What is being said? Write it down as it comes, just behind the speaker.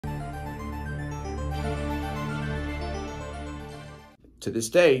To this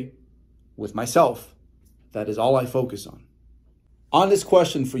day, with myself, that is all I focus on. On this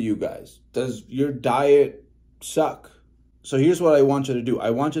question for you guys, does your diet suck? So here's what I want you to do. I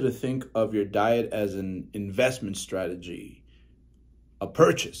want you to think of your diet as an investment strategy, a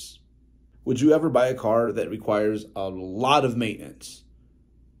purchase. Would you ever buy a car that requires a lot of maintenance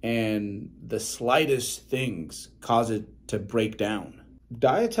and the slightest things cause it to break down?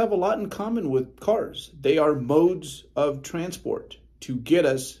 Diets have a lot in common with cars. They are modes of transport to get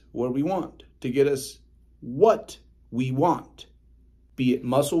us where we want, to get us what we want, be it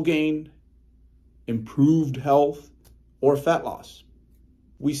muscle gain, improved health, or fat loss.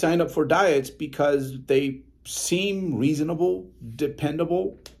 We sign up for diets because they seem reasonable,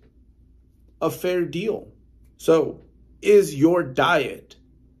 dependable, a fair deal. So, is your diet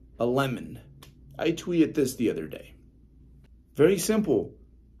a lemon? I tweeted this the other day. Very simple.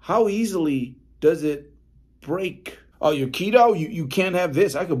 How easily does it break? Oh, you're keto? You can't have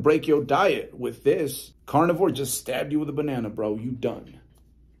this. I could break your diet with this. Carnivore just stabbed you with a banana, bro. You done.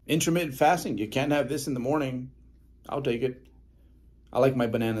 Intermittent fasting. You can't have this in the morning. I'll take it. I like my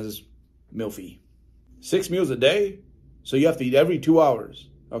bananas milfy. 6 meals a day? So you have to eat every 2 hours.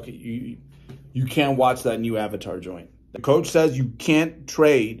 Okay, you can't watch that new Avatar joint. The coach says you can't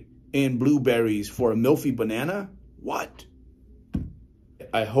trade in blueberries for a milfy banana? What?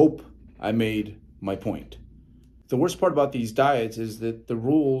 I hope I made my point. The worst part about these diets is that the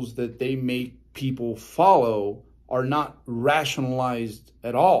rules that they make people follow are not rationalized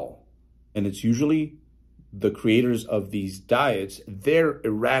at all. And it's usually the creators of these diets, their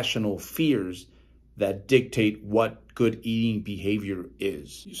irrational fears that dictate what good eating behavior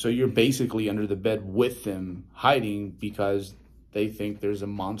is. So you're basically under the bed with them, hiding because they think there's a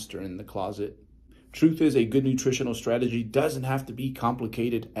monster in the closet. Truth is, a good nutritional strategy doesn't have to be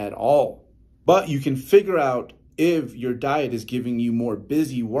complicated at all. But you can figure out if your diet is giving you more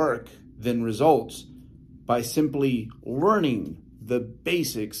busy work than results by simply learning the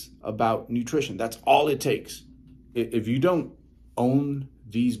basics about nutrition. That's all it takes. If you don't own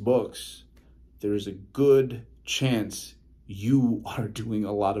these books, there's a good chance you are doing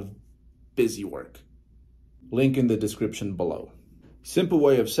a lot of busy work. Link in the description below. Simple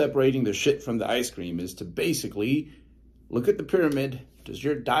way of separating the shit from the ice cream is to basically look at the pyramid. Does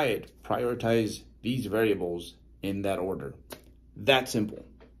your diet prioritize these variables in that order? That simple.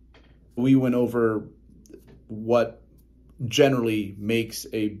 We went over what generally makes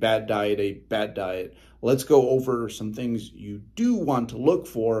a bad diet. Let's go over some things you do want to look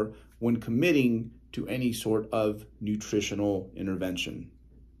for when committing to any sort of nutritional intervention.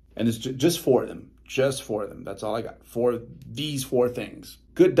 And it's just for them. That's all I got. For these 4 things.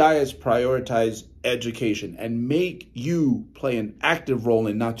 Good diets prioritize education and make you play an active role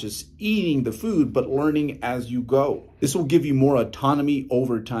in not just eating the food, but learning as you go. This will give you more autonomy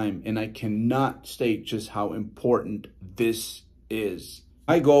over time, and I cannot state just how important this is.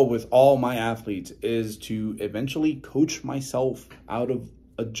 My goal with all my athletes is to eventually coach myself out of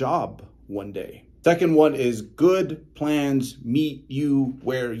a job one day. Second one is good plans meet you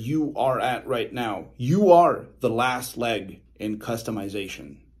where you are at right now. You are the last leg in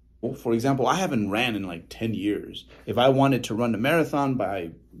customization. Well, for example, I haven't ran in like 10 years. If I wanted to run a marathon by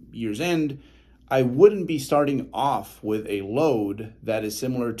year's end, I wouldn't be starting off with a load that is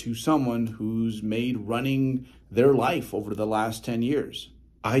similar to someone who's made running their life over the last 10 years.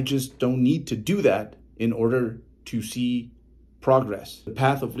 I just don't need to do that in order to see progress. The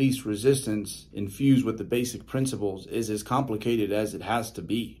path of least resistance, infused with the basic principles, is as complicated as it has to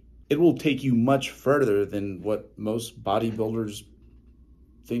be. It will take you much further than what most bodybuilders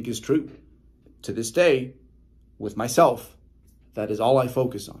think is true. To this day, with myself, that is all I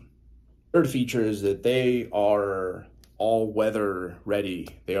focus on. Third feature is that they are all weather ready.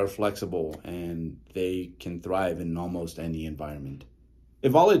 They are flexible and they can thrive in almost any environment.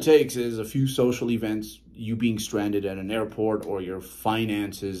 If all it takes is a few social events, you being stranded at an airport, or your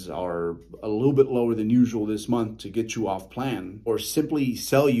finances are a little bit lower than usual this month to get you off plan, or simply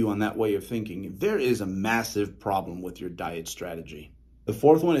sell you on that way of thinking, there is a massive problem with your diet strategy. The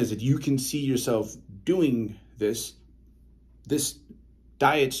fourth one is that you can see yourself doing this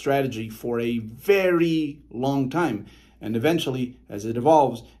diet strategy for a very long time. And eventually, as it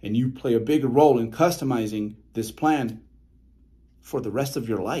evolves and you play a bigger role in customizing this plan for the rest of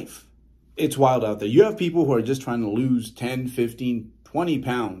your life. It's wild out there. You have people who are just trying to lose 10, 15, 20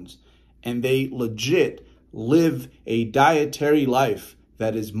 pounds, and they legit live a dietary life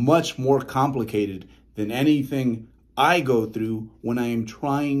that is much more complicated than anything I go through when I am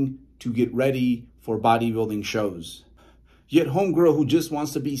trying to get ready for bodybuilding shows. Yet homegirl who just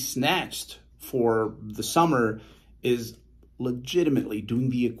wants to be snatched for the summer is legitimately doing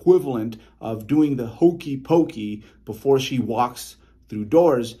the equivalent of doing the hokey pokey before she walks through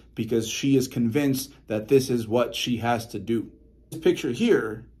doors because she is convinced that this is what she has to do. This picture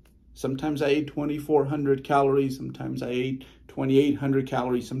here, sometimes I ate 2,400 calories, sometimes I ate 2,800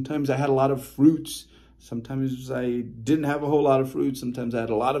 calories, sometimes I had a lot of fruits, sometimes I didn't have a whole lot of fruits, sometimes I had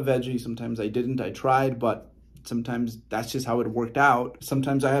a lot of veggies, sometimes I didn't. I tried, but sometimes that's just how it worked out.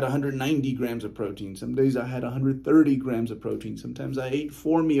 Sometimes I had 190 grams of protein. Some days I had 130 grams of protein. Sometimes I ate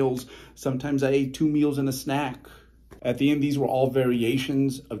 4 meals. Sometimes I ate 2 meals and a snack. At the end, these were all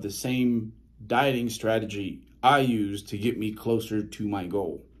variations of the same dieting strategy I used to get me closer to my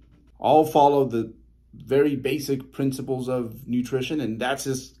goal. All follow the very basic principles of nutrition, and that's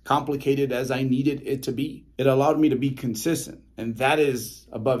as complicated as I needed it to be. It allowed me to be consistent, and that is,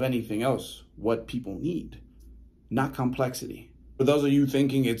 above anything else, what people need, not complexity. For those of you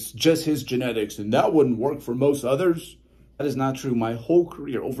thinking it's just his genetics and that wouldn't work for most others, that is not true. My whole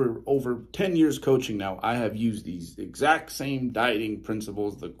career, over 10 years coaching now, I have used these exact same dieting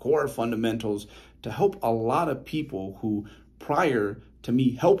principles, the core fundamentals, to help a lot of people who, prior to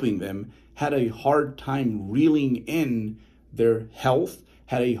me helping them, had a hard time reeling in their health,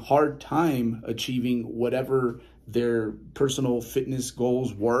 had a hard time achieving whatever their personal fitness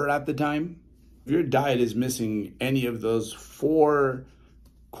goals were at the time. If your diet is missing any of those 4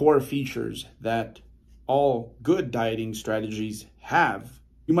 core features that all good dieting strategies have,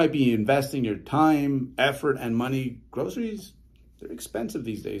 you might be investing your time, effort, and money. Groceries, they're expensive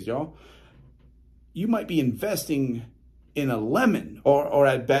these days, y'all. You might be investing in a lemon or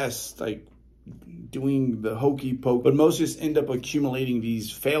at best, like doing the hokey poke, but most just end up accumulating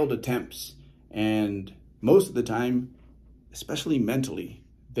these failed attempts. And most of the time, especially mentally,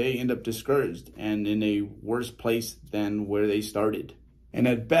 they end up discouraged and in a worse place than where they started. And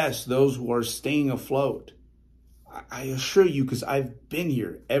at best, those who are staying afloat, I assure you, because I've been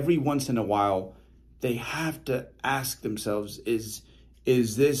here, every once in a while, they have to ask themselves, is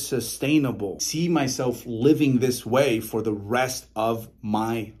this sustainable? See myself living this way for the rest of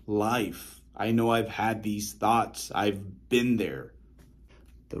my life. I know I've had these thoughts. I've been there.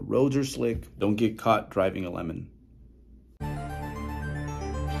 The roads are slick. Don't get caught driving a lemon.